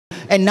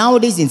And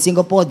nowadays in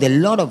Singapore, there are a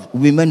lot of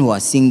women who are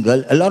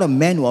single, a lot of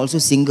men who are also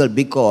single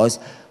because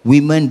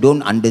women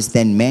don't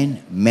understand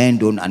men, men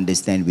don't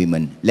understand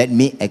women. Let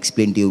me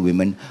explain to you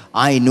women.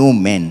 I know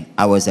men.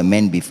 I was a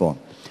man before.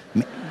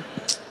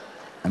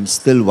 I'm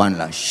still one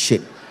lah,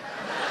 shit.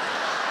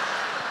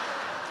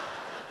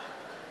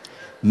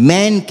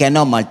 Men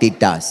cannot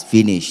multitask,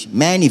 finish.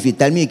 Man, if you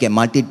tell me you can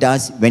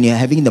multitask, when you're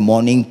having the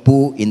morning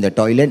poo in the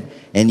toilet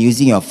and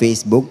using your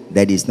Facebook,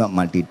 that is not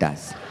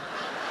multitask.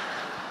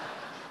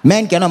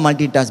 Man cannot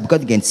multitask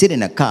because he can sit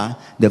in a car,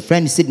 the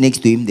friend sit next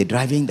to him, they're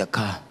driving the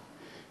car.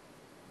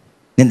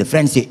 Then the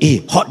friend say,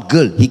 hey, hot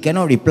girl. He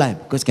cannot reply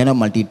because cannot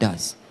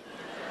multitask.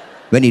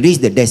 When he reach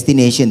the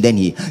destination, then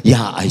he,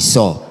 yeah, I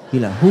saw. He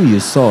like, who you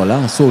saw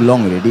lah? So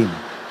long already.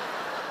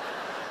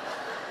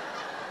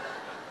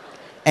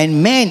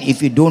 And men,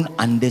 if you don't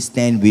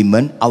understand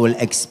women, I will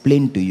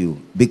explain to you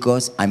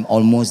because I'm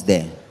almost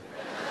there.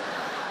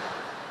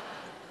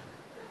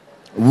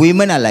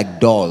 Women are like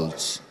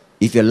dolls.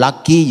 If you're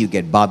lucky, you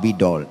get Barbie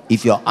doll.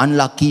 If you're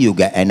unlucky, you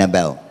get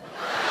Annabelle.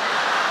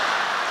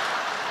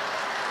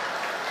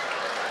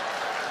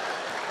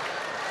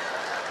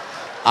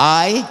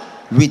 I,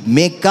 with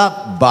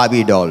makeup,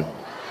 Barbie doll.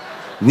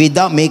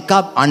 Without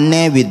makeup,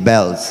 Aneh with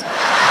bells.